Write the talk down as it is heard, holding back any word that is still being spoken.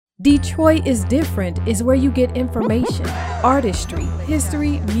Detroit is Different is where you get information, artistry,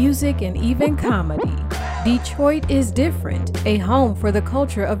 history, music, and even comedy. Detroit is Different, a home for the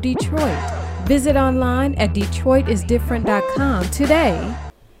culture of Detroit. Visit online at DetroitisDifferent.com today.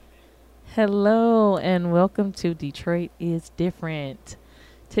 Hello and welcome to Detroit is Different.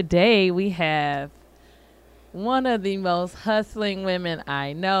 Today we have one of the most hustling women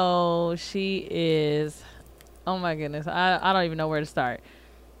I know. She is, oh my goodness, I don't even know where to start.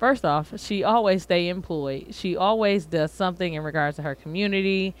 First off, she always stay employed. She always does something in regards to her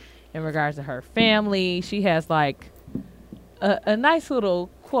community, in regards to her family. She has like a nice little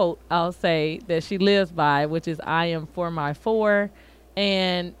quote, I'll say, that she lives by, which is I am for my four.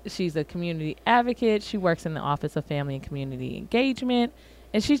 And she's a community advocate. She works in the Office of Family and Community Engagement.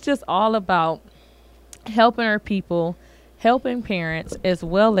 And she's just all about helping her people, helping parents, as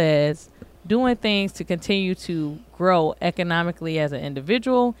well as doing things to continue to grow economically as an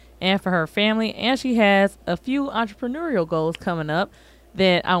individual and for her family. And she has a few entrepreneurial goals coming up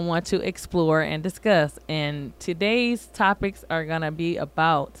that I want to explore and discuss. And today's topics are going to be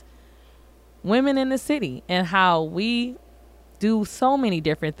about women in the city and how we do so many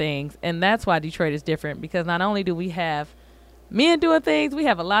different things. And that's why Detroit is different, because not only do we have men doing things, we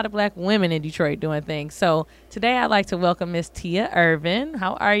have a lot of black women in Detroit doing things. So today I'd like to welcome Miss Tia Irvin.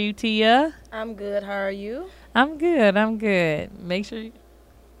 How are you, Tia? I'm good. How are you? I'm good. Make sure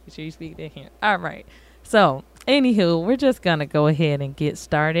you speak in here. All right. So, anywho, we're just going to go ahead and get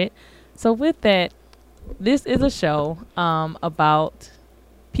started. So with that, this is a show about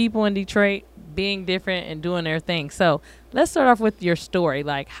people in Detroit being different and doing their thing. So let's start off with your story.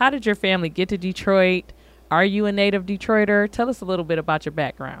 Like, how did your family get to Detroit? Are you a native Detroiter? Tell us a little bit about your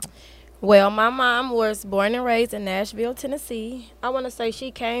background. Well, my mom was born and raised in Nashville, Tennessee. I want to say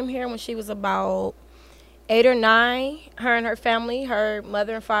she came here when she was about 8 or 9. Her and her family, her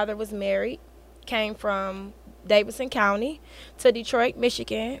mother and father was married, came from Davidson County to Detroit,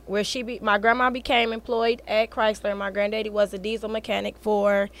 Michigan, where my grandma became employed at Chrysler, and my granddaddy was a diesel mechanic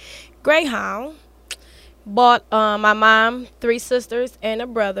for Greyhound. Bought my mom 3 sisters and a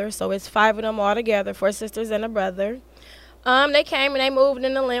brother, so it's 5 of them all together, 4 sisters and a brother. They came and they moved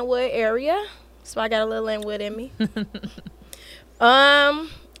in the Linwood area, so I got a little Linwood in me.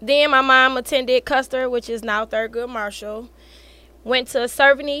 Then my mom attended Custer, which is now Thurgood Marshall. Went to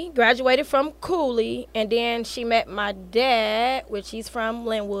Cerveny, graduated from Cooley, and then she met my dad, which he's from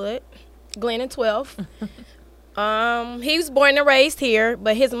Linwood, Glen and 12th. He was born and raised here,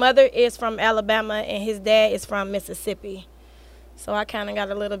 but his mother is from Alabama and his dad is from Mississippi. So I kind of got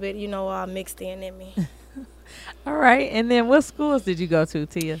a little bit, all mixed in me. All right. And then what schools did you go to,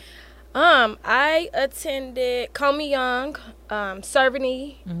 Tia? I attended Comey Young,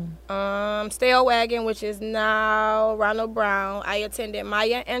 Cerveny, Stellwagen, which is now Ronald Brown. I attended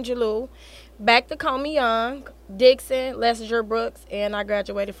Maya Angelou, back to Comey Young, Dixon, Lessinger Brooks, and I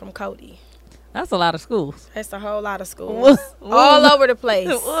graduated from Cody. That's a lot of schools. That's a whole lot of schools. All over the place.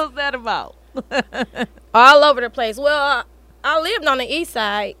 What was that about? All over the place. Well, I lived on the east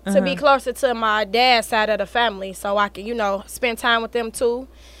side to be closer to my dad's side of the family so I could, spend time with them too.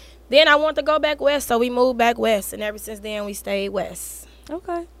 Then I wanted to go back west, so we moved back west, and ever since then we stayed west.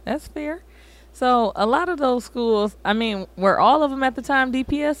 Okay, that's fair. So a lot of those schools, were all of them at the time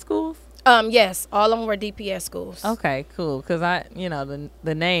DPS schools? Yes, all of them were DPS schools. Okay, cool. Because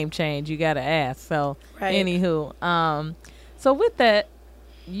the name change, you got to ask. So, right. Anywho, so with that,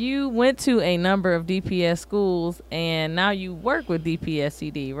 you went to a number of DPS schools, and now you work with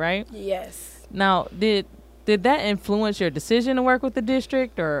DPSCD, right? Yes. Now, did that influence your decision to work with the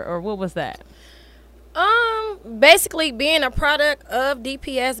district, or what was that? Basically being a product of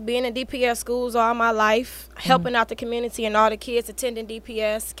DPS, being in DPS schools all my life, helping out the community and all the kids attending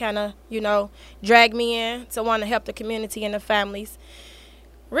DPS kind of, dragged me in to want to help the community and the families.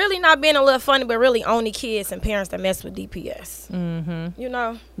 Really not being a little funny, but really only kids and parents that mess with DPS.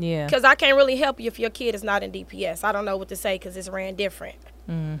 Mm-hmm. Yeah. Because I can't really help you if your kid is not in DPS. I don't know what to say because it's ran different.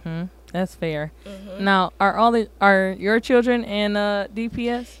 Mm-hmm. That's fair. Mm-hmm. Now, are your children in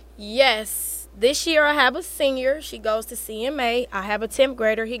DPS? Yes. This year I have a senior. She goes to CMA. I have a 10th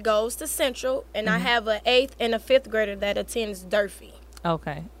grader. He goes to Central. And I have an 8th and a 5th grader that attends Durfee.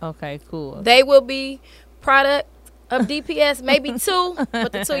 Okay, cool. They will be product of DPS, maybe 2.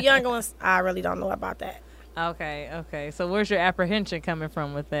 But the 2 younger ones, I really don't know about that. Okay. So where's your apprehension coming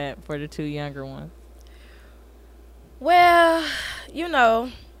from with that for the 2 younger ones? Well,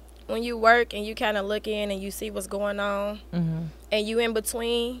 when you work and you kind of look in and you see what's going on, and you in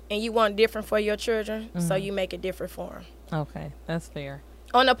between and you want different for your children, so you make it different for them. Okay, that's fair.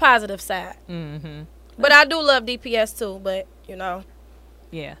 On the positive side. But I do love DPS too, but,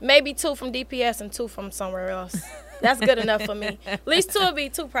 Yeah. Maybe 2 from DPS and 2 from somewhere else. That's good enough for me. At least 2 will be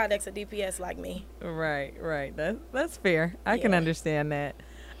 2 products of DPS like me. Right. That's fair. I can Yeah. understand that.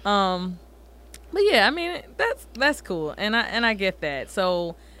 But yeah, I mean that's cool, and I get that.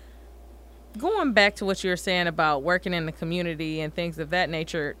 So going back to what you were saying about working in the community and things of that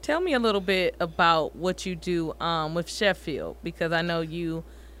nature, tell me a little bit about what you do with Sheffield, because I know you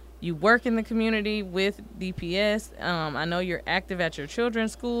work in the community with DPS. I know you're active at your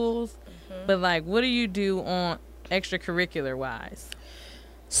children's schools, but like, what do you do on extracurricular wise?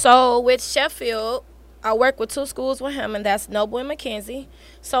 So with Sheffield, I work with 2 schools with him, and that's Noble and McKenzie.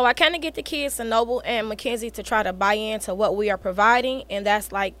 So I kind of get the kids to Noble and McKenzie to try to buy into what we are providing. And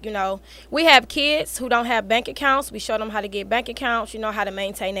that's like, we have kids who don't have bank accounts. We show them how to get bank accounts, how to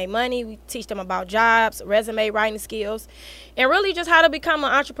maintain their money. We teach them about jobs, resume writing skills, and really just how to become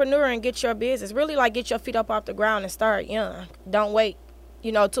an entrepreneur and get your business. Really like get your feet up off the ground and start young. Don't wait,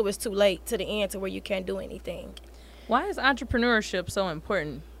 till it's too late to the end to where you can't do anything. Why is entrepreneurship so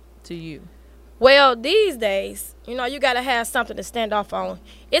important to you? Well, these days, you got to have something to stand off on.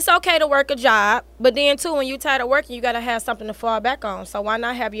 It's okay to work a job, but then, too, when you're tired of working, you got to have something to fall back on. So why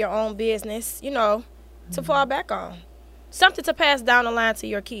not have your own business, to fall back on? Something to pass down the line to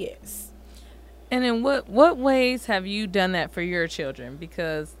your kids. And in what ways have you done that for your children?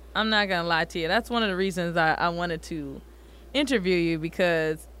 Because I'm not going to lie to you. That's one of the reasons I wanted to interview you,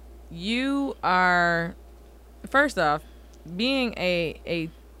 because you are, first off, being a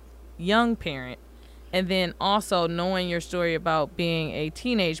young parent, and then also knowing your story about being a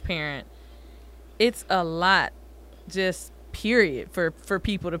teenage parent, it's a lot, just period, for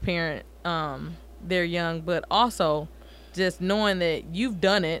people to parent their young, but also just knowing that you've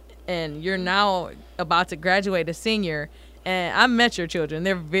done it and you're now about to graduate a senior. And I met your children.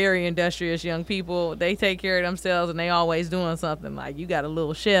 They're very industrious young people. They take care of themselves, and they always doing something. Like, you got a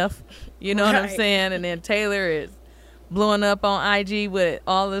little chef, you know what I'm saying? And then Taylor is blowing up on IG with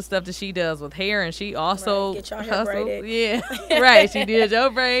all the stuff that she does with hair, and she also get your hair braided. Yeah, right. She did your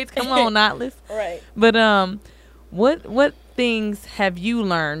braids. Come on, Knotless. Right. But what things have you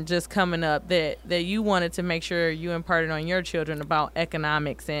learned just coming up that you wanted to make sure you imparted on your children about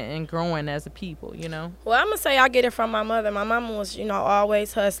economics and growing as a people? Well, I'm gonna say I get it from my mother. My mama was,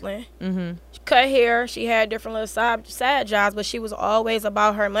 always hustling. Mm-hmm. She cut hair. She had different little side jobs, but she was always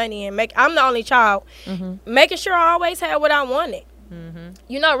about her money and I'm the only child, making sure I always had what I wanted.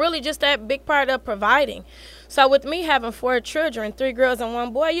 Mm-hmm. Really just that big part of providing. So with me having 4 children, 3 girls and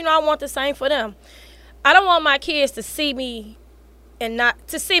 1 boy, I want the same for them. I don't want my kids to see me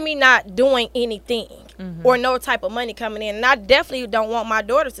not doing anything or no type of money coming in. And I definitely don't want my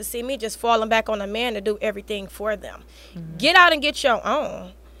daughters to see me just falling back on a man to do everything for them. Get out and get your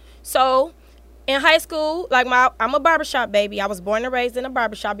own. So in high school, I'm a barbershop baby. I was born and raised in a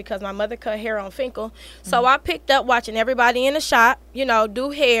barbershop because my mother cut hair on Finkel. So I picked up watching everybody in the shop, do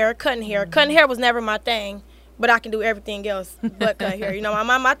hair, cutting hair. Cutting hair was never my thing, but I can do everything else but cut hair. My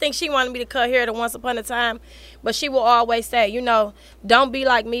mom, I think she wanted me to cut hair once upon a time, but she will always say, don't be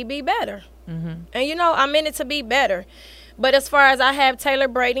like me, be better. And, I'm in it to be better. But as far as I have Taylor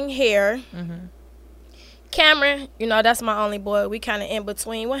braiding hair, Cameron, that's my only boy. We kind of in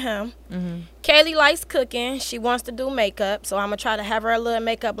between with him. Kaylee likes cooking. She wants to do makeup, so I'm going to try to have her a little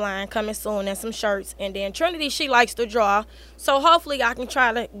makeup line coming soon and some shirts. And then Trinity, she likes to draw. So hopefully I can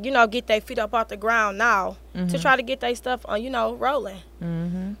try to, get their feet up off the ground now to try to get their stuff, rolling.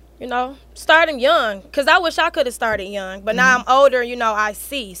 Start them young, because I wish I could have started young. But now I'm older, I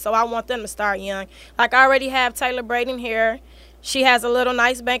see. So I want them to start young. Like, I already have Taylor braiding hair. She has a little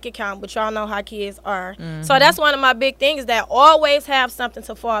nice bank account, but y'all know how kids are. So that's one of my big things, that always have something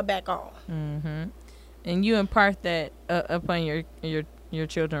to fall back on. And you impart that upon your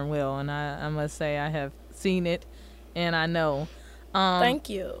children well, and I must say I have seen it, and I know. Thank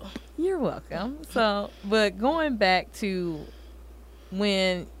you. You're welcome. So, but going back to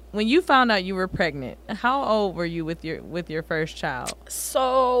when you found out you were pregnant, how old were you with your first child?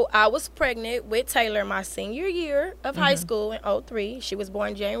 So I was pregnant with Taylor my senior year of high school in 2003. She was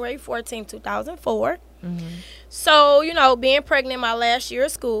born January 14, 2004. So, being pregnant my last year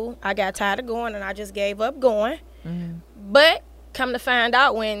of school, I got tired of going and I just gave up going. But come to find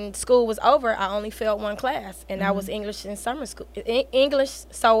out, when school was over, I only failed 1 class, and that was English in summer school. English,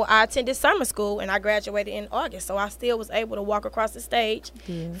 so I attended summer school, and I graduated in August. So I still was able to walk across the stage,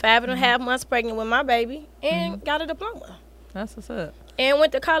 5.5 months pregnant with my baby, and got a diploma. That's what's up. And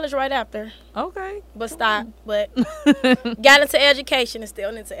went to college right after. Okay. But stopped. But got into education and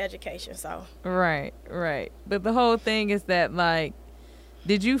still into education. So. Right. But the whole thing is that,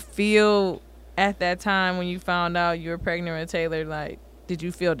 did you feel at that time when you found out you were pregnant with Taylor, did you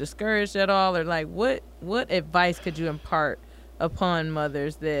feel discouraged at all, or like what advice could you impart upon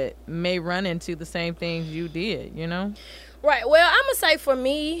mothers that may run into the same things you did, you know? Right. Well, I'm going to say for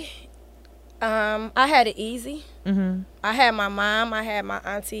me, I had it easy. Mm-hmm. I had my mom. I had my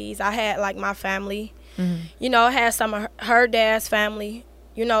aunties. I had, like, my family. Mm-hmm. You know, I had some of her dad's family,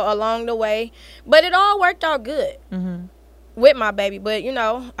 you know, along the way. But it all worked out good Mm-hmm. with my baby. But, you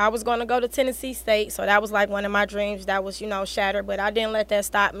know, I was going to go to Tennessee State, so that was, like, one of my dreams that was, you know, shattered. But I didn't let that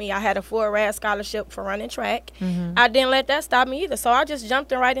stop me. I had a full ride scholarship for running track. Mm-hmm. I didn't let that stop me either. So I just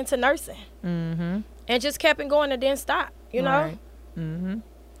jumped in right into nursing Mm-hmm. and just kept it going and didn't stop, you know? Right. Mm-hmm.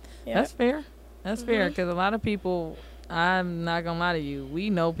 Yep. That's fair. That's fair, Mhm. because a lot of people, I'm not gonna lie to you, we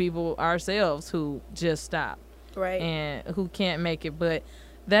know people ourselves who just stop Right. and who can't make it. But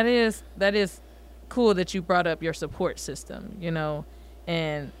that is cool that you brought up your support system, you know,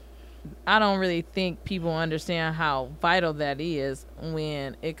 and I don't really think people understand how vital that is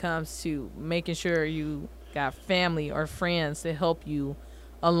when it comes to making sure you got family or friends to help you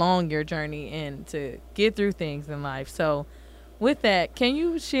along your journey and to get through things in life. So with that, can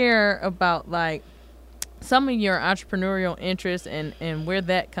you share about like some of your entrepreneurial interests and where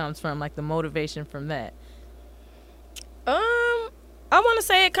that comes from, like the motivation from that? I want to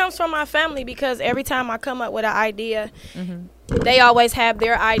say it comes from my family, because every time I come up with an idea, Mm-hmm. they always have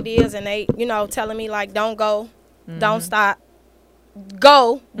their ideas, and they, you know, telling me like, don't go, don't stop,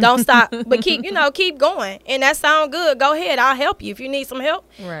 go, don't stop, but keep going. And that sound good. Go ahead. I'll help you. If you need some help,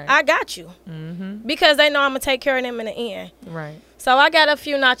 Right. I got you. Mm-hmm. Because they know I'm going to take care of them in the end. Right. So I got a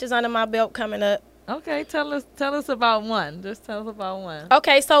few notches under my belt coming up. Okay, tell us about one. Just tell us about one.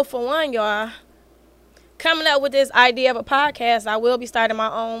 Okay, so for one, y'all, coming up with this idea of a podcast, I will be starting my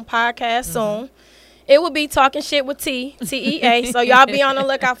own podcast soon. It will be Talking Shit with T-E-A. So y'all be on the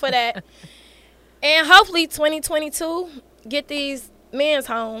lookout for that. And hopefully 2022, get these men's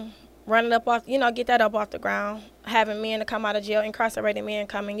home running up off, get that up off the ground. Having men to come out of jail, incarcerated men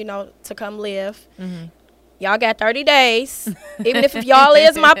coming, to come live. Mm-hmm. Y'all got 30 days. Even if y'all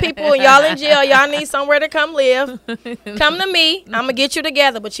is my people and y'all in jail, y'all need somewhere to come live. Come to me. I'm going to get you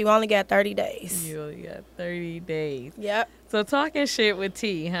together, but you only got 30 days. You only got 30 days. Yep. So Talking Shit with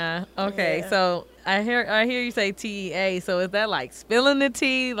T, huh? Okay, Yeah. so I hear you say T-E-A. So is that like spilling the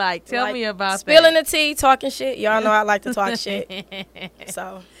tea? Like, tell me about spilling that. the tea, talking shit. Y'all know I like to talk shit.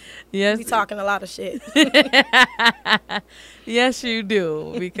 So Yes. we talking a lot of shit. Yes, you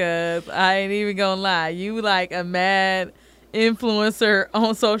do, because I ain't even gonna lie. You like a mad influencer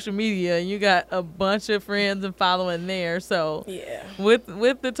on social media, and you got a bunch of friends and following there. So Yeah.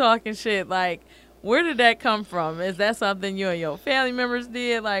 with the talking shit, like, where did that come from? Is that something you and your family members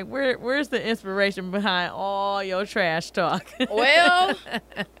did? Like, where's the inspiration behind all your trash talk? Well,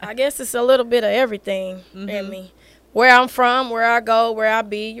 I guess it's a little bit of everything in Mhm. me. Where I'm from, where I go, where I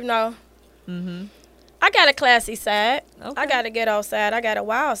be, Mm-hmm. I got a classy side. Okay. I got a ghetto side. I got a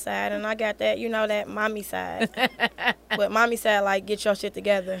wild side. And I got that, that mommy side. But mommy side, like, get your shit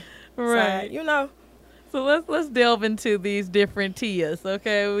together. Right. Side, So let's delve into these different Tias,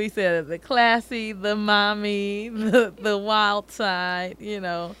 okay? We said the classy, the mommy, the wild side, And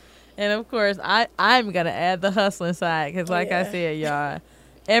of course, I'm gonna add the hustling side, because like I Yeah. said, y'all,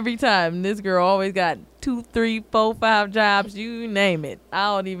 every time this girl always got 2, 3, 4, 5 jobs, you name it.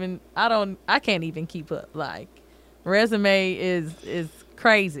 I can't even keep up. Like, resume is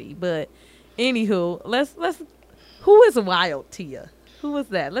crazy. But anywho, let's who is Wild Tia? Who was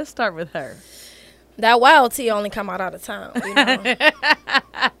that? Let's start with her. That wild tea only come out of town,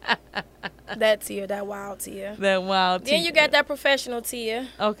 That Tia, that wild Tia. That Wild Tia. Then you got that professional Tia,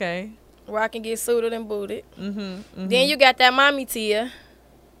 Okay. where I can get suited and booted. Mm-hmm. Mm-hmm. Then you got that mommy Tia,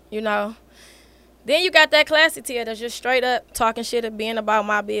 Then you got that classy Tia that's just straight up talking shit and being about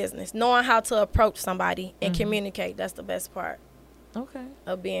my business. Knowing how to approach somebody and communicate. That's the best part Okay.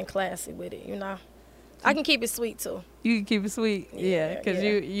 of being classy with it, I can keep it sweet, too. You can keep it sweet. Yeah, because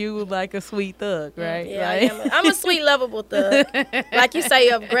Yeah. you like a sweet thug, right? Yeah, Like- I'm a sweet, lovable thug. Like you say,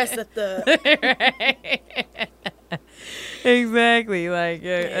 aggressive thug. Exactly, like an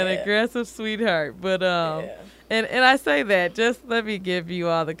Yeah. aggressive sweetheart. But Yeah. and I say that, just let me give you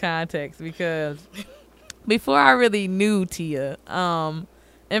all the context, because before I really knew Tia,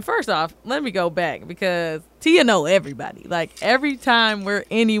 and first off, let me go back, because Tia know everybody. Like, every time we're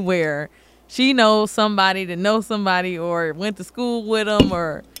anywhere, she knows somebody that knows somebody or went to school with them,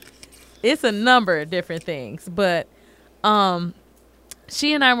 or it's a number of different things. But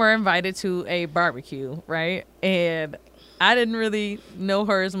she and I were invited to a barbecue, right? And I didn't really know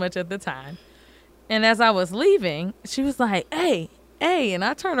her as much at the time. And as I was leaving, she was like, "Hey, hey, and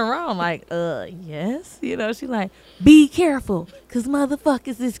I turn around like, yes. You know, she like, be careful, because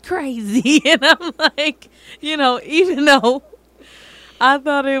motherfuckers is crazy. And I'm like, you know, even though I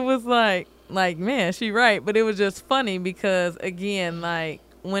thought it was like, man, she right. But it was just funny because, again, like,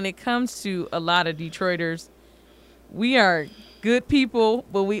 when it comes to a lot of Detroiters, we are good people,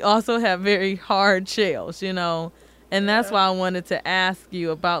 but we also have very hard shells, you know. And that's why I wanted to ask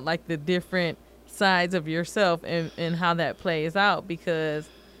you about, like, the different sides of yourself and how that plays out, because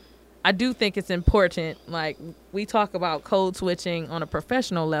I do think it's important. Like, we talk about code switching on a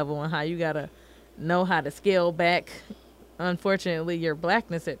professional level and how you got to know how to scale back, unfortunately, your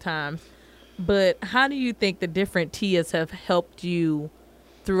blackness at times. But how do you think the different Tias have helped you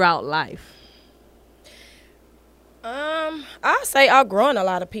throughout life? I'll say outgrowing a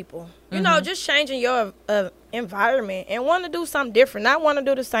lot of people. You know, just changing your environment and want to do something different. Not want to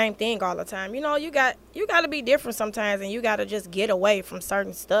do the same thing all the time. You know, you got to be different sometimes, and you got to just get away from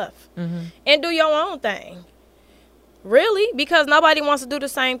certain stuff and do your own thing. Really, because nobody wants to do the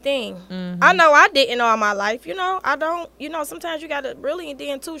same thing. I know I didn't all my life. You know, I don't. You know, sometimes you got to really, and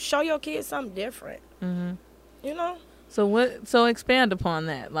then too, show your kids something different. You know. So expand upon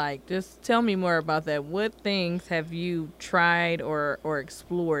that. Like, just tell me more about that. What things have you tried or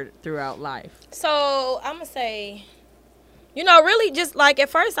explored throughout life? So I'm gonna say, you know, really just like at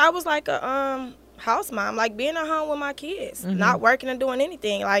first I was like a house mom, like being at home with my kids, not working and doing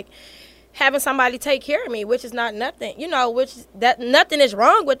anything, like having somebody take care of me, which is not nothing, you know, which that nothing is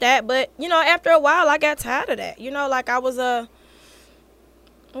wrong with that. But, you know, after a while I got tired of that. You know, like I was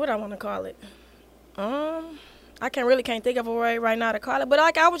what I want to call it? I can't think of a word right now to call it, but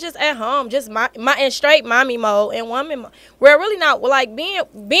like I was just at home, just my in straight mommy mode and woman mode. Where really not like being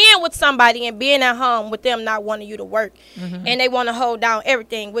with somebody and being at home with them, not wanting you to work, and they want to hold down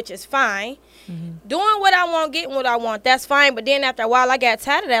everything, which is fine. Doing what I want, getting what I want, that's fine. But then after a while, I got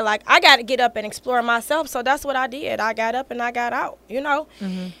tired of that. Like I got to get up and explore myself. So that's what I did. I got up and I got out. You know.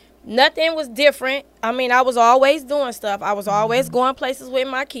 Nothing was different. I mean, I was always doing stuff. I was always going places with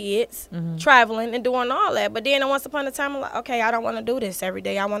my kids, traveling and doing all that. But then once upon a time, I'm like, okay, I don't want to do this every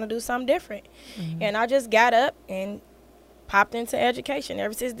day. I want to do something different. And I just got up and popped into education.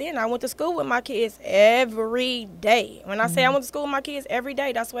 Ever since then, I went to school with my kids every day. When I say I went to school with my kids every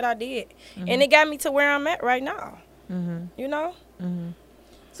day, that's what I did. And it got me to where I'm at right now. You know?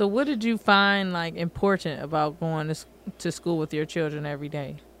 So what did you find, like, important about going to school with your children every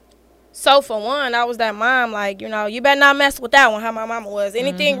day? So, for one, I was that mom, like, you know, you better not mess with that one, how my mama was.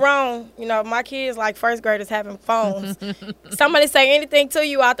 Anything wrong, you know, my kids, like, first graders having phones. Somebody say anything to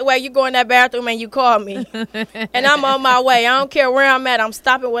you out the way, you go in that bathroom and you call me. And I'm on my way. I don't care where I'm at. I'm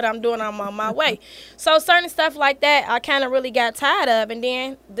stopping what I'm doing. I'm on my way. So, certain stuff like that, I kind of really got tired of. And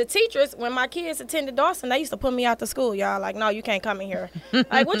then the teachers, when my kids attended Dawson, they used to put me out to school, y'all. Like, no, you can't come in here.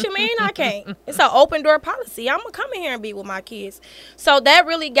 Like, what you mean I can't? It's an open door policy. I'm going to come in here and be with my kids. So, that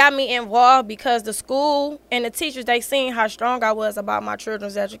really got me involved because the school and the teachers, they seen how strong I was about my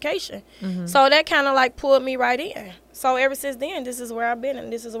children's education. So that kind of like pulled me right in. So ever since then, this is where I've been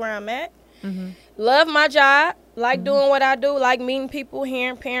and this is where I'm at. Love my job, like doing what I do, like meeting people,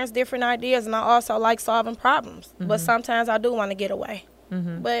 hearing parents' different ideas, and I also like solving problems. But sometimes I do want to get away.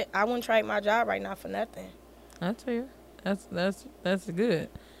 But I wouldn't trade my job right now for nothing. That's fair. That's good.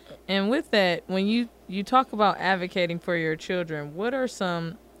 And with that, when you talk about advocating for your children, what are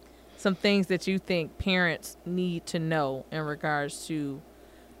some things that you think parents need to know in regards to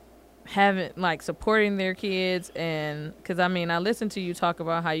having, like, supporting their kids? And because I mean, I listened to you talk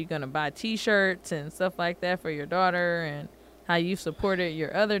about how you're going to buy t-shirts and stuff like that for your daughter, and how you supported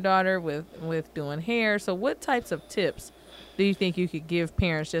your other daughter with doing hair. So what types of tips do you think you could give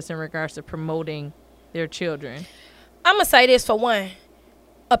parents just in regards to promoting their children? I'm gonna say this for one.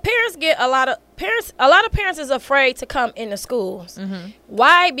 A lot of parents is afraid to come into schools.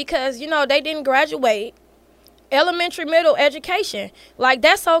 Why? Because, you know, they didn't graduate elementary, middle education. Like,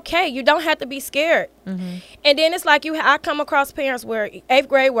 that's okay. You don't have to be scared. And then it's like I come across parents where 8th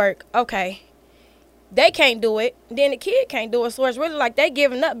grade work, okay, they can't do it, then the kid can't do it. So it's really like they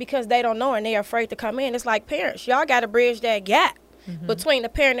giving up because they don't know and they're afraid to come in. It's like, parents, y'all got to bridge that gap between the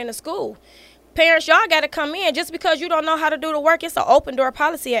parent and the school. Parents, y'all got to come in. Just because you don't know how to do the work, it's an open door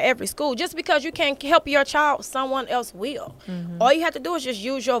policy at every school. Just because you can't help your child, someone else will. All you have to do is just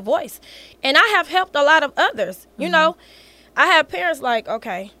use your voice. And I have helped a lot of others. You know, I have parents like,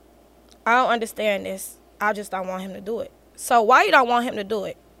 okay, I don't understand this. I just don't want him to do it. So why you don't want him to do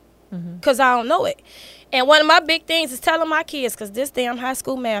it? Because I don't know it. And one of my big things is telling my kids, because this damn high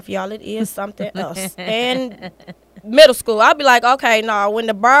school math, y'all, it is something else. And middle school. I'll be like, okay, no, when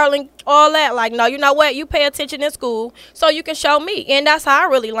the barling, all that, like, no, you know what? You pay attention in school so you can show me. And that's how I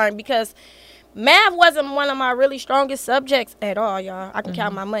really learned, because math wasn't one of my really strongest subjects at all, y'all. I can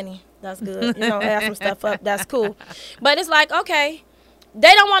count my money. That's good. You know, add some stuff up. That's cool. But it's like, okay,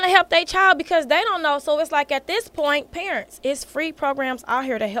 they don't want to help their child because they don't know. So it's like, at this point, parents, it's free programs out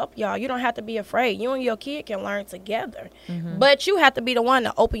here to help y'all. You don't have to be afraid. You and your kid can learn together. But you have to be the one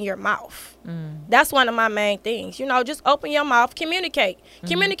to open your mouth. That's one of my main things. You know, just open your mouth, communicate.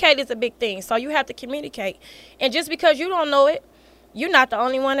 Communicate is a big thing. So you have to communicate. And just because you don't know it, you're not the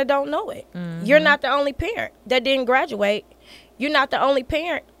only one that don't know it. You're not the only parent that didn't graduate. You're not the only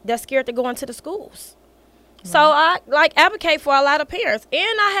parent that's scared to go into the schools. So I advocate for a lot of parents,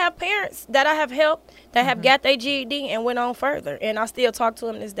 and I have parents that I have helped that have got their GED and went on further, and I still talk to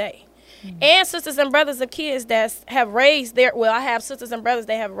them this day. And sisters and brothers of kids that have raised I have sisters and brothers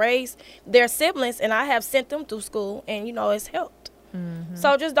that have raised their siblings, and I have sent them through school, and you know, it's helped.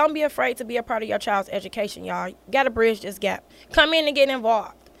 So just don't be afraid to be a part of your child's education, y'all. You got to bridge this gap. Come in and get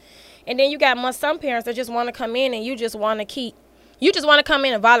involved. And then you got some parents that just want to come in and you just want to come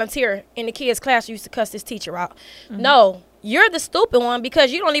in and volunteer in the kids' class. You used to cuss this teacher out. No, you're the stupid one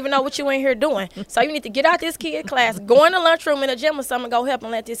because you don't even know what you in here doing. So you need to get out this kid class, go in the lunchroom in the gym or something, go help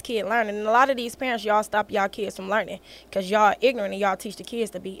and let this kid learn. And a lot of these parents, y'all stop y'all kids from learning because y'all ignorant and y'all teach the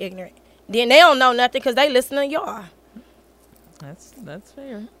kids to be ignorant. Then they don't know nothing because they listen to y'all. That's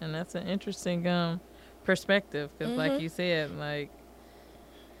fair, and that's an interesting perspective because, like you said, like,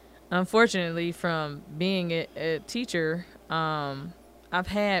 unfortunately, from being a teacher, I've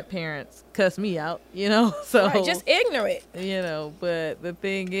had parents cuss me out, you know, so right, just ignorant, you know. But the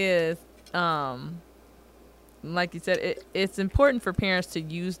thing is, like you said, it's important for parents to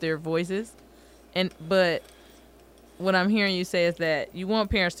use their voices, but what I'm hearing you say is that you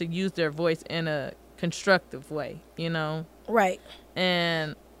want parents to use their voice in a constructive way, you know. Right.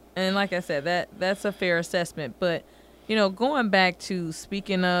 And like I said, that's a fair assessment. But, you know, going back to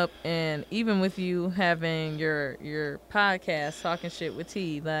speaking up, and even with you having your podcast, Talking Shit with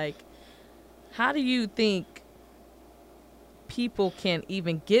T, like, how do you think people can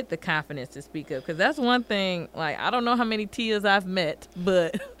even get the confidence to speak up? Because that's one thing, like, I don't know how many Tias I've met,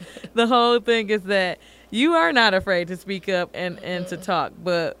 but the whole thing is that you are not afraid to speak up and to talk.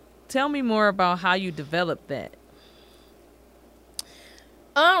 But tell me more about how you developed that.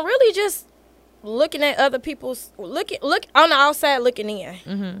 Really just looking at other people's look on the outside looking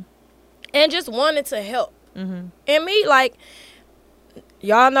in, and just wanting to help. And me, like,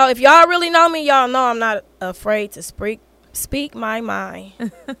 y'all know, if y'all really know me, y'all know I'm not afraid to speak my mind.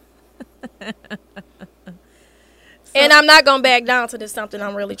 And I'm not gonna back down to this something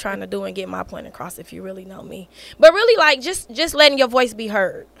I'm really trying to do and get my point across. If you really know me, but really, like, just letting your voice be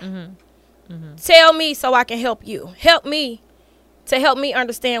heard. Tell me so I can help you. Help me to help me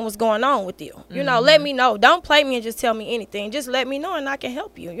understand what's going on with you. You know, let me know. Don't play me and just tell me anything. Just let me know and I can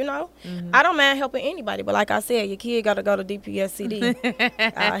help you, you know. I don't mind helping anybody, but like I said, your kid got to go to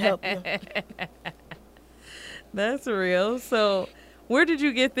DPSCD. I'll help you. That's real. So where did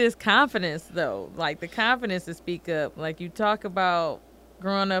you get this confidence, though? Like, the confidence to speak up. Like, you talk about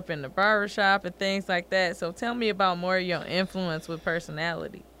growing up in the barbershop and things like that. So tell me about more of your influence with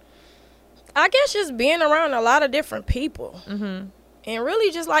personality. I guess just being around a lot of different people. And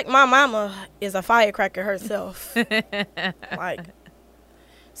really just, like, my mama is a firecracker herself. Like,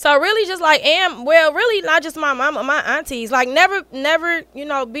 so really just, like, really not just my mama, my aunties. Like, never, you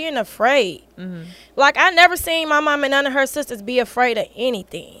know, being afraid. Like, I never seen my mom and none of her sisters be afraid of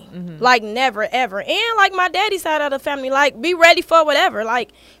anything. Like, never, ever. And, like, my daddy's side of the family, like, be ready for whatever.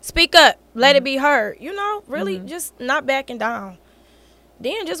 Like, speak up. Let it be heard. You know, really just not backing down.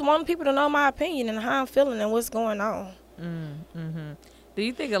 Then just wanting people to know my opinion and how I'm feeling and what's going on. Do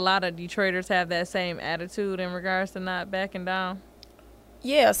you think a lot of Detroiters have that same attitude in regards to not backing down?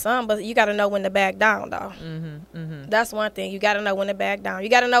 Yeah, some, but you got to know when to back down, though. That's one thing. You got to know when to back down. You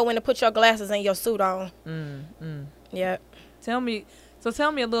got to know when to put your glasses and your suit on. Yeah. Tell me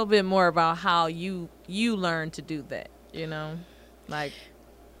a little bit more about how you learned to do that, you know? Like,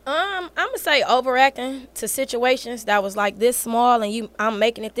 I'm gonna say overacting to situations that was like this small and I'm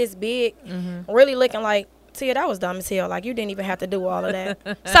making it this big, really looking like, Tia, that was dumb as hell. Like, you didn't even have to do all of that.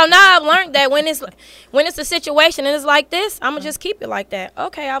 So now I've learned that when it's a situation and it's like this, I'm gonna just keep it like that.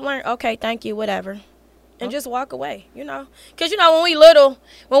 Okay, I've learned. Okay, thank you, whatever, and just walk away. You know, because you know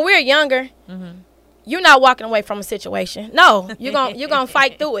when we're younger. You're not walking away from a situation. No, you're gonna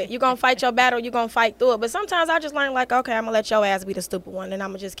fight through it. You're gonna fight your battle. You're gonna fight through it. But sometimes I just learn, like, okay, I'm gonna let your ass be the stupid one, and I'm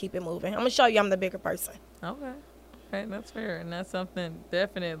gonna just keep it moving. I'm gonna show you I'm the bigger person. Okay. Okay, that's fair, and that's something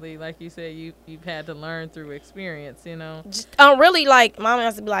definitely, like you said, you've had to learn through experience. I'm really like, mama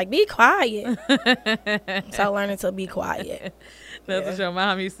has to be like, be quiet. So learning to be quiet. That's what your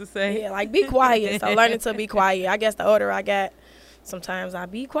mom used to say. Yeah, like be quiet. So learning to be quiet. I guess the older I got, sometimes I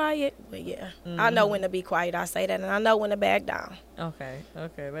be quiet, but yeah, I know when to be quiet. I say that, and I know when to back down. Okay,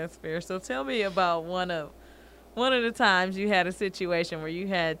 that's fair. So tell me about one of the times you had a situation where you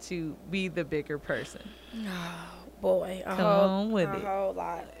had to be the bigger person. Oh boy, a Come on with it. whole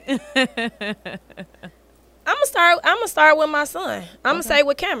lot. I'm gonna start with my son. I'm gonna say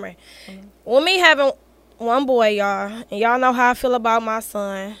with Cameron. With me having one boy, y'all, and y'all know how I feel about my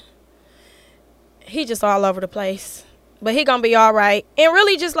son. He just all over the place, but he gonna be all right. And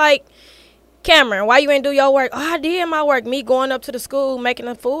really, just like Cameron, why you ain't do your work? Oh, I did my work. Me going up to the school, making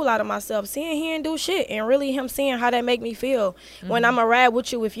a fool out of myself, seeing he ain't do shit, and really him seeing how that make me feel when I'm a ride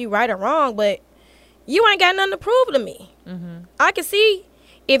with you if you right or wrong, but you ain't got nothing to prove to me. I can see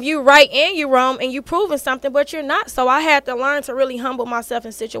if you right and you wrong and you proving something, but you're not. So I had to learn to really humble myself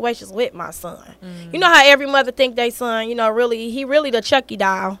in situations with my son. You know how every mother think they son, he really the Chucky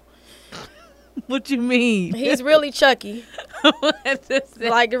doll. What you mean? He's really Chucky.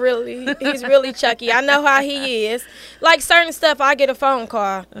 Like really, he's really Chucky. I know how he is. Like certain stuff, I get a phone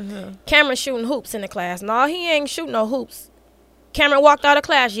call. Cameron shooting hoops in the class. No, he ain't shooting no hoops. Cameron walked out of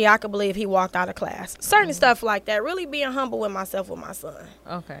class. Yeah, I could believe he walked out of class. Certain stuff like that. Really being humble with myself with my son.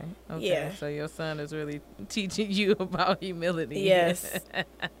 Okay. Yeah. So your son is really teaching you about humility. Yes.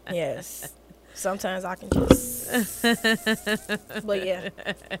 Yes. Sometimes I can just. But yeah.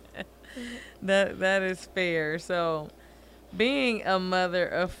 That is fair. So, being a mother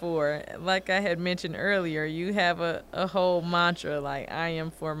of 4, like I had mentioned earlier, you have a whole mantra like I am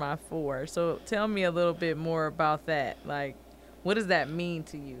for my 4. So tell me a little bit more about that. Like, what does that mean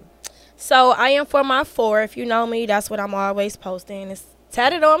to you? So I am for my 4. If you know me, that's what I'm always posting. It's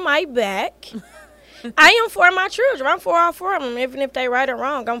tatted on my back. I am for my children. I'm for all 4 of them. Even if they right or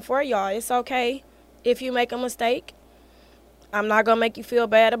wrong, I'm for y'all. It's okay if you make a mistake. I'm not going to make you feel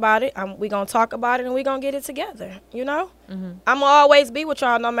bad about it. We going to talk about it, and we going to get it together, I'm going to always be with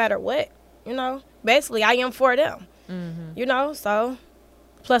y'all no matter what, Basically, I am for them, so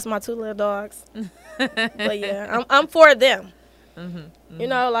plus my 2 little dogs. But, yeah, I'm for them.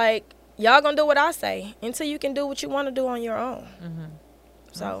 Like, y'all going to do what I say until you can do what you want to do on your own.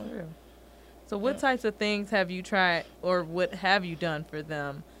 So what types of things have you tried or what have you done for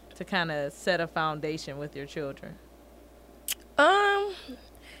them to kind of set a foundation with your children?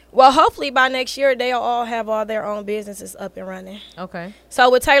 Well, hopefully by next year they'll all have all their own businesses up and running. Okay.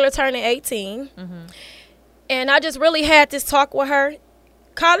 So with Taylor turning 18, and I just really had this talk with her.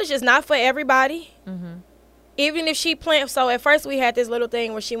 College is not for everybody. Even if she planned, so at first we had this little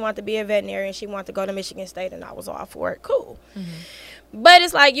thing where she wanted to be a veterinarian, she wanted to go to Michigan State, and I was all for it. Cool. But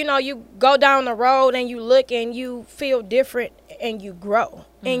it's like, you go down the road and you look and you feel different and you grow.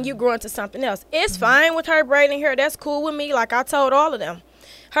 And you grow into something else. It's fine with her braiding hair. That's cool with me. Like I told all of them.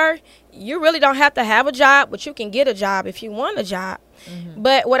 You really don't have to have a job, but you can get a job if you want a job.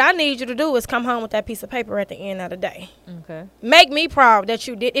 But what I need you to do is come home with that piece of paper at the end of the day. Okay. Make me proud that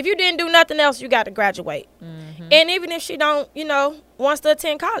you did. If you didn't do nothing else, you got to graduate. And even if she don't, wants to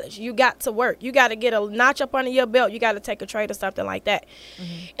attend college, you got to work. You got to get a notch up under your belt. You got to take a trade or something like that.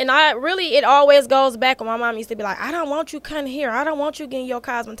 And it always goes back when my mom used to be like, I don't want you coming here. I don't want you getting your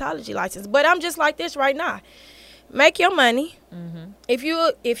cosmetology license. But I'm just like this right now. Make your money. If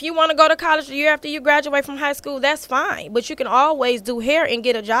you want to go to college the year after you graduate from high school, that's fine. But you can always do hair and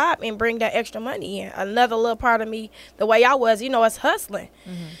get a job and bring that extra money in. Another little part of me, the way I was, it's hustling.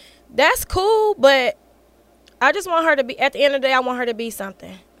 That's cool, but I just want her to be, at the end of the day, I want her to be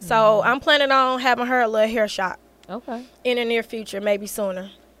something. So I'm planning on having her a little hair shop. Okay. In the near future, maybe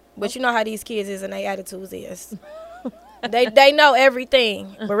sooner. But you know how these kids is and their attitudes is. They know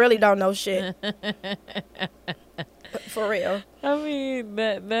everything, but really don't know shit. For real. I mean,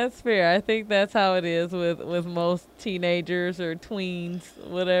 that's fair. I think that's how it is with most teenagers or tweens,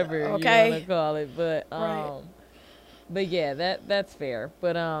 whatever you want to call it. But but yeah, that's fair.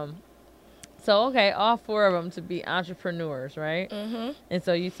 But so okay, all 4 of them to be entrepreneurs, right? And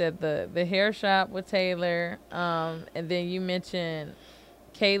so you said the hair shop with Taylor, and then you mentioned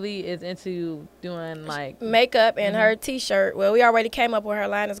Kaylee is into doing like makeup and her t-shirt. Well, we already came up with her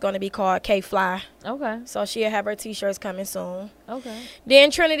line. It's going to be called K-Fly. Okay. So she'll have her t-shirts coming soon. Okay.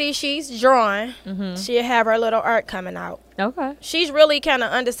 Then Trinity, she's drawing. She'll have her little art coming out. Okay. She's really kind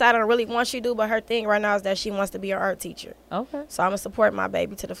of undecided on really what she do, but her thing right now is that she wants to be an art teacher. Okay. So I'm going to support my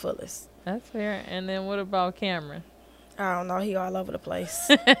baby to the fullest. That's fair. And then what about Cameron? I don't know. He all over the place.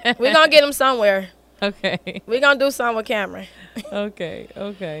 We're going to get him somewhere. Okay. We gonna do something with Cameron.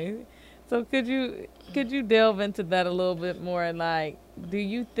 Okay. So could you delve into that a little bit more? Like, do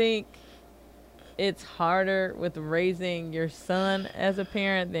you think it's harder with raising your son as a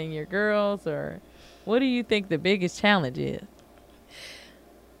parent than your girls, or what do you think the biggest challenge is?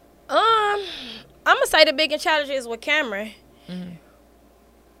 I'm gonna say the biggest challenge is with Cameron. Mm-hmm.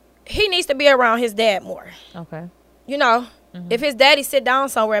 He needs to be around his dad more. Okay. You know, if his daddy sit down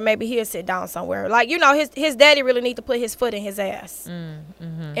somewhere, maybe he'll sit down somewhere. Like, you know, his daddy really need to put his foot in his ass and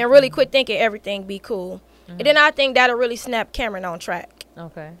really quit thinking everything be cool. And then I think that'll really snap Cameron on track.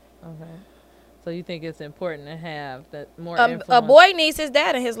 Okay. So you think it's important to have that more A influence? boy needs his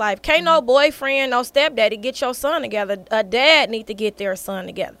dad in his life. Can't no boyfriend, no stepdaddy get your son together. A dad need to get their son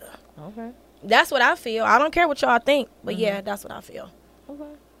together. Okay. That's what I feel. I don't care what y'all think, but yeah, that's what I feel. Okay.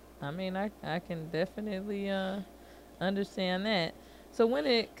 I mean, I can definitely understand that. So when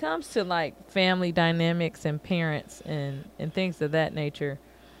it comes to like family dynamics and parents and things of that nature,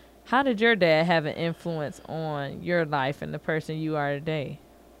 how did your dad have an influence on your life and the person you are today?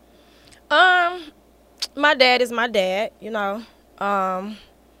 My dad is my dad, you know.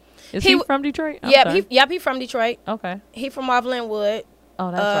 Is he from Detroit? He from Detroit. Okay. He from off Linwood. Oh,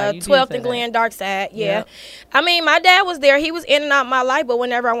 that's right. You 12th and Glen, Dark Side. Yeah. Yep. I mean, my dad was there. He was in and out my life, but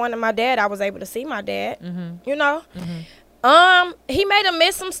whenever I wanted my dad, I was able to see my dad. You know. He may have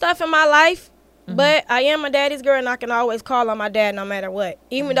missed some stuff in my life, but I am a daddy's girl, and I can always call on my dad no matter what,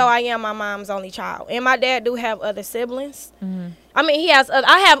 even though I am my mom's only child. And my dad do have other siblings. I mean,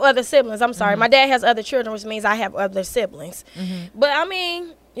 I have other siblings. I'm sorry. My dad has other children, which means I have other siblings. But, I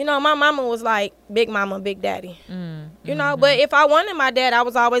mean, you know, my mama was like big mama, big daddy. You know, but if I wanted my dad, I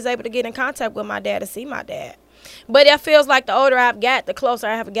was always able to get in contact with my dad to see my dad. But it feels like the older I've got, the closer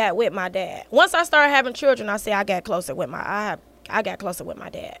I have got with my dad. Once I started having children, I say I got closer with I got closer with my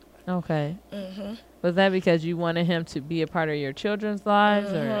dad. Okay. Was that because you wanted him to be a part of your children's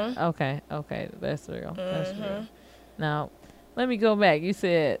lives? Or okay, that's real. That's real. Now, let me go back. You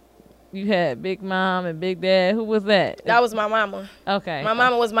said you had Big Mom and Big Dad. Who was that? That was my mama. Okay. My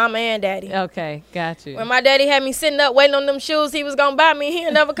mama was mama and daddy. Okay, got you. When my daddy had me sitting up waiting on them shoes he was going to buy me, he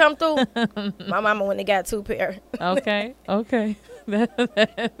never come through. My mama went and got 2 pair. Okay. I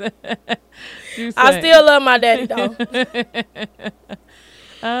still love my daddy, though.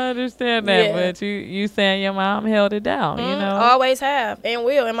 I understand that, but you saying your mom held it down, you know? Always have and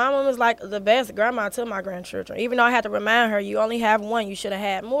will. And my mom was like the best grandma to my grandchildren. Even though I had to remind her, you only have one, you should have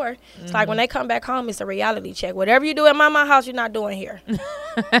had more. It's like when they come back home, it's a reality check. Whatever you do at mama's house, you're not doing here.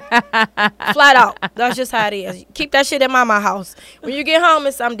 Flat out. That's just how it is. Keep that shit at mama's house. When you get home,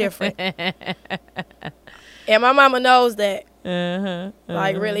 it's something different. And my mama knows that.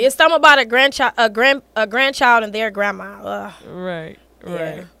 Like, really. It's something about a grandchild and their grandma. Right.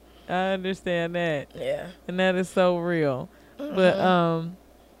 Yeah. I understand that. Yeah. And that is so real. But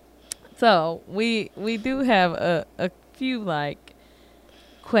so we do have a few like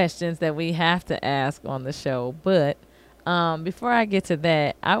questions that we have to ask on the show, but before I get to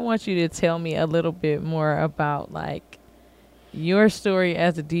that, I want you to tell me a little bit more about like your story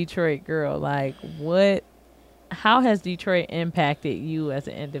as a Detroit girl. Like how has Detroit impacted you as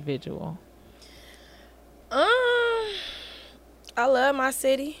an individual? I love my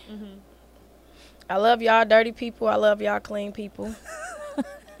city. I love y'all dirty people. I love y'all clean people.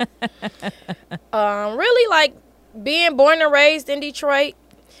 Really like being born and raised in Detroit,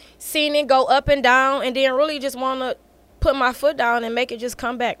 seeing it go up and down, and then really just want to put my foot down and make it just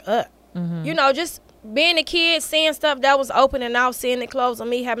come back up. You know, just being a kid, seeing stuff that was open and out, seeing it close, and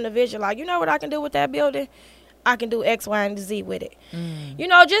me having a vision like, you know what I can do with that building? I can do X, Y, and Z with it. You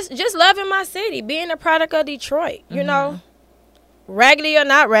know, just loving my city, being a product of Detroit, you know. Raggedy or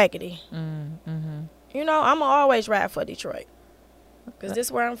not raggedy. You know, I'm going to always ride for Detroit. Because this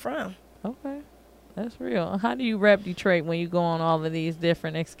is where I'm from. Okay. That's real. How do you rep Detroit when you go on all of these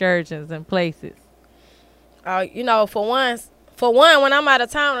different excursions and places? You know, for one, when I'm out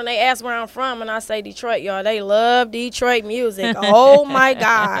of town and they ask where I'm from and I say Detroit, y'all, they love Detroit music. Oh, my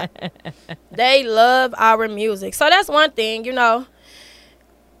God. They love our music. So that's one thing, you know.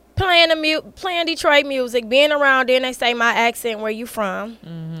 Playing Detroit music, being around there, and they say my accent, where you from,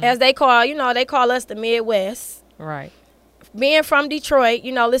 as they call, you know, they call us the Midwest. Right. Being from Detroit,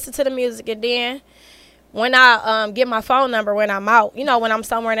 you know, listen to the music, and then when I get my phone number when I'm out, you know, when I'm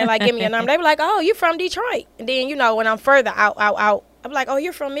somewhere and they like give me a number, they be like, oh, you from Detroit, and then you know when I'm further out, I'm like, oh,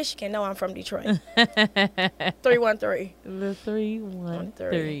 you're from Michigan? No, I'm from Detroit. 313. The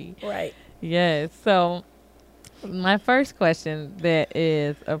 313. Right. Yes. So my first question that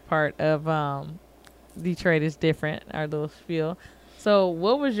is a part of Detroit is Different, our little spiel. So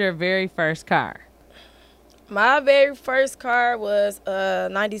what was your very first car? My very first car was a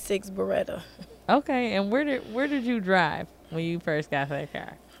 96 Beretta. Okay, and where did you drive when you first got that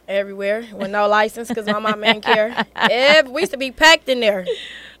car? Everywhere with no license because my mom didn't care. We used to be packed in there.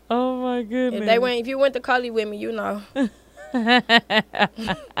 Oh my goodness! If you went to Cully with me, you know.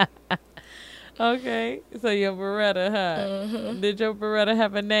 Okay, so your Beretta, huh? Mm-hmm. Did your Beretta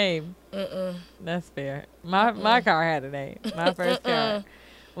have a name? Mm-mm. That's fair. My car had a name. My first car.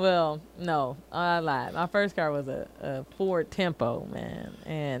 Well, no, I lied. My first car was a Ford Tempo, man.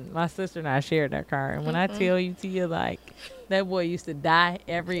 And my sister and I shared that car. And when I tell you, Tia, like, that boy used to die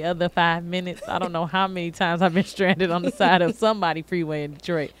every other 5 minutes. I don't know how many times I've been stranded on the side of somebody freeway in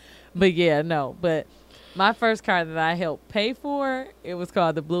Detroit. But, yeah, no. But my first car that I helped pay for, it was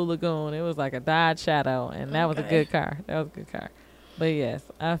called the Blue Lagoon. It was like a Dodge Shadow. And that was a good car. That was a good car. But, yes,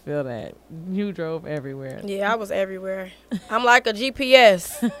 I feel that. You drove everywhere. Yeah, I was everywhere. I'm like a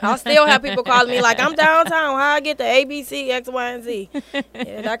GPS. I still have people calling me like, I'm downtown. How I get to ABC, X, Y, and Z?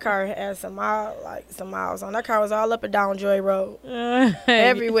 Yeah, that car had some miles on. That car was all up and down Joy Road.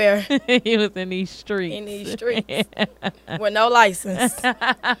 Everywhere. He was in these streets. With no license.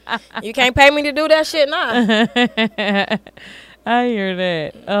 You can't pay me to do that shit now. I hear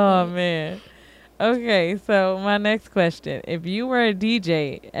that. Oh, man. Okay, so my next question. If you were a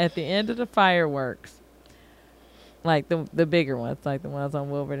DJ at the end of the fireworks, like the bigger ones, like the ones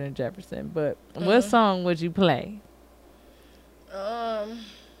on Wilbur and Jefferson, but what song would you play? Let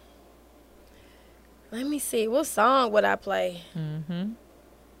me see. What song would I play? Mm-hmm.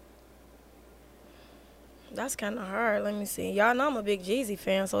 That's kind of hard. Let me see. Y'all know I'm a big Jeezy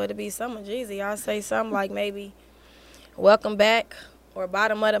fan, so it'll be something Jeezy. I'll say something like maybe Welcome Back or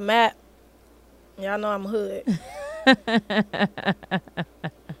Bottom of the Map. Y'all know I'm hood. I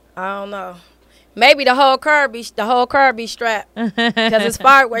don't know. Maybe the whole car be strapped because it's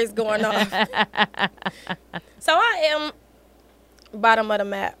fireworks going off. So I am bottom of the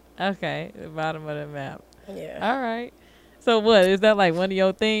map. Okay, the bottom of the map. Yeah. All right. So what, is that like one of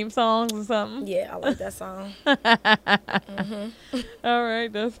your theme songs or something? Yeah, I like that song. All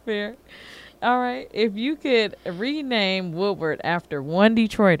right, that's fair. All right, if you could rename Woodward after one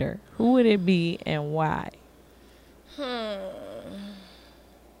Detroiter, who would it be and why?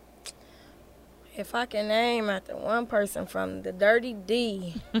 If I can name after one person from the Dirty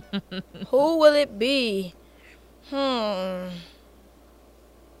D, who will it be? Let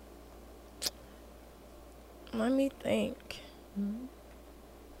me think.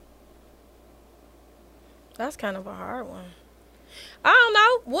 That's kind of a hard one. I don't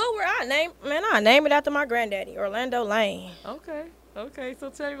know. What were I name? Man, I name it after my granddaddy, Orlando Lane. Okay. So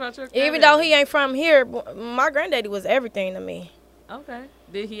tell me about your granddaddy. Even though he ain't from here, my granddaddy was everything to me. Okay.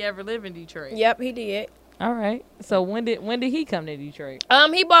 Did he ever live in Detroit? Yep, he did. All right. So when did he come to Detroit?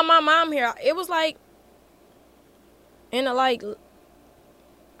 He brought my mom here. It was like in the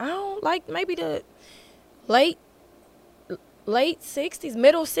maybe the late 60s,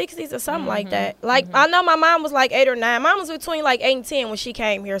 middle 60s or something like that. I know my mom was like 8 or 9. Mom was between like 8 and 10 when she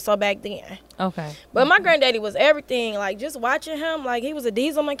came here, so back then. Okay. But my granddaddy was everything. Like, just watching him, like, he was a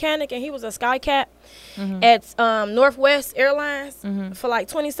diesel mechanic and he was a skycat at Northwest Airlines for like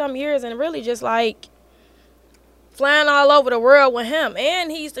 20-some years, and really just like flying all over the world with him.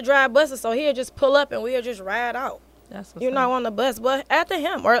 And he used to drive buses, so he'd just pull up and we'd just ride out. That's You're not on the bus, but after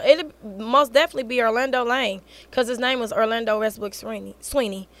him, or it'll most definitely be Orlando Lane, because his name was Orlando Westbrook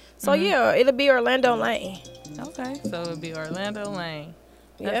Sweeney. So yeah, it'll be Orlando Lane. Okay, so it'll be Orlando Lane.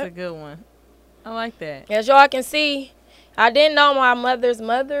 That's a good one. I like that. As y'all can see, I didn't know my mother's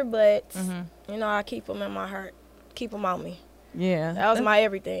mother, but you know, I keep them in my heart, keep them on me. Yeah, that was my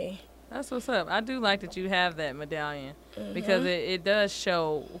everything. That's what's up. I do like that you have that medallion because it does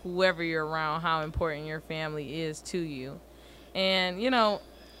show whoever you're around how important your family is to you. And, you know,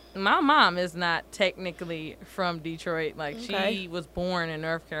 my mom is not technically from Detroit. Like, she was born in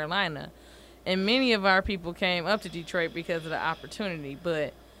North Carolina. And many of our people came up to Detroit because of the opportunity.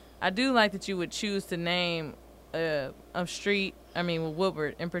 But I do like that you would choose to name a street,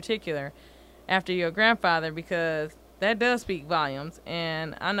 Woodward in particular, after your grandfather, because that does speak volumes.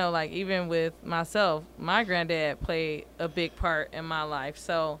 And I know, like, even with myself, my granddad played a big part in my life.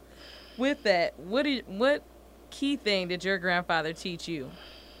 So with that, what key thing did your grandfather teach you?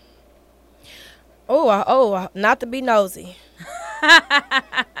 Not to be nosy.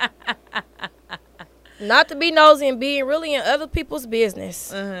 Not to be nosy and being really in other people's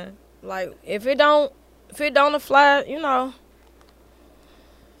business. Like, if it don't apply, you know.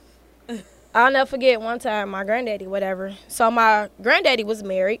 I'll never forget one time my granddaddy, whatever. So my granddaddy was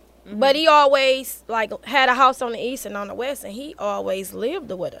married, but he always, like, had a house on the east and on the west, and he always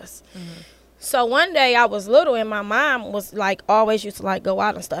lived with us. So one day I was little and my mom was like always used to like go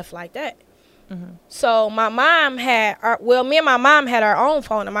out and stuff like that. Mm-hmm. So my mom had, me and my mom had our own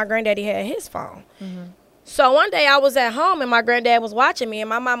phone and my granddaddy had his phone. Mm-hmm. So one day I was at home and my granddad was watching me and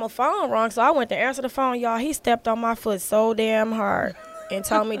my mama's phone rang. So I went to answer the phone, y'all. He stepped on my foot so damn hard and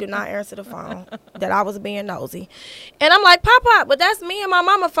told me to not answer the phone, that I was being nosy. And I'm like, Pop, but that's me and my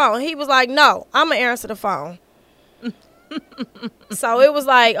mama's phone. He was like, no, I'm going to answer the phone. So it was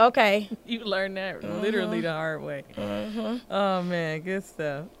like, okay. You learned that literally the hard way. Mm-hmm. Oh, man. Good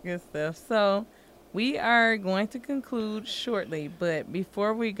stuff. Good stuff. So we are going to conclude shortly. But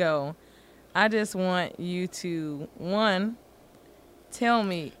before we go, I just want you to, one, tell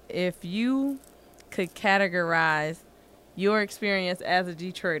me if you could categorize your experience as a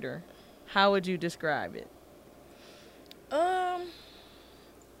Detroiter, how would you describe it?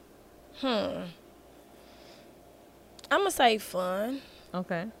 I'm going to say fun.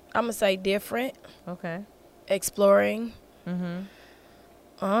 Okay. I'm going to say different. Okay. Exploring. Mm-hmm.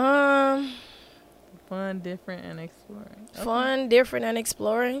 Fun, different, and exploring. Okay. Fun, different, and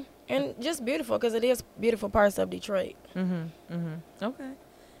exploring. And just beautiful, because it is beautiful parts of Detroit. Mm-hmm. Mm-hmm. Okay.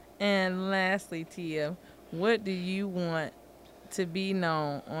 And lastly, Tia, what do you want to be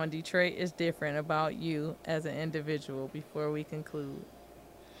known on Detroit is Different about you as an individual before we conclude?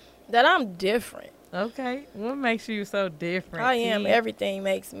 That I'm different. Okay. What makes you so different? I am. Everything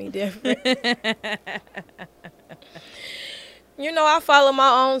makes me different. You know, I follow my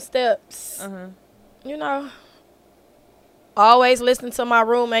own steps. Uh-huh. You know, always listen to my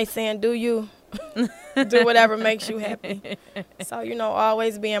roommate saying, do you. Do whatever makes you happy. So, you know,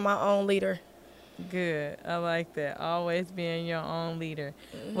 always being my own leader. Good. I like that. Always being your own leader.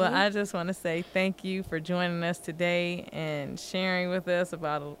 Mm-hmm. Well, I just want to say thank you for joining us today and sharing with us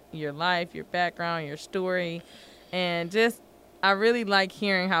about your life, your background, your story. And just, I really like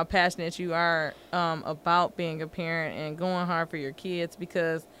hearing how passionate you are about being a parent and going hard for your kids,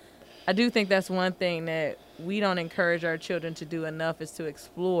 because I do think that's one thing that we don't encourage our children to do enough, is to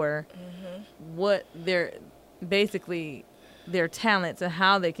explore what their talents and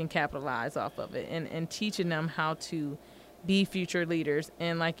how they can capitalize off of it, and teaching them how to be future leaders.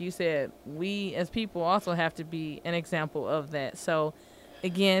 And like you said, we as people also have to be an example of that. So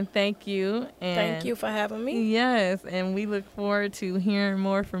again, thank you. And thank you for having me. Yes, and we look forward to hearing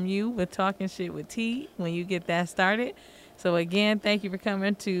more from you with Talking Shit with T when you get that started. So again, thank you for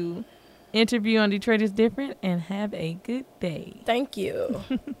coming to interview on Detroit is Different, and have a good day. Thank you.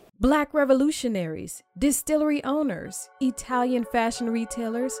 Black revolutionaries, distillery owners, Italian fashion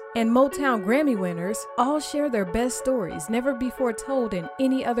retailers, and Motown Grammy winners all share their best stories never before told in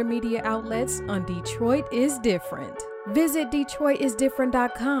any other media outlets on Detroit is Different. Visit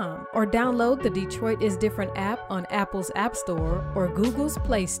DetroitisDifferent.com or download the Detroit is Different app on Apple's App Store or Google's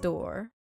Play Store.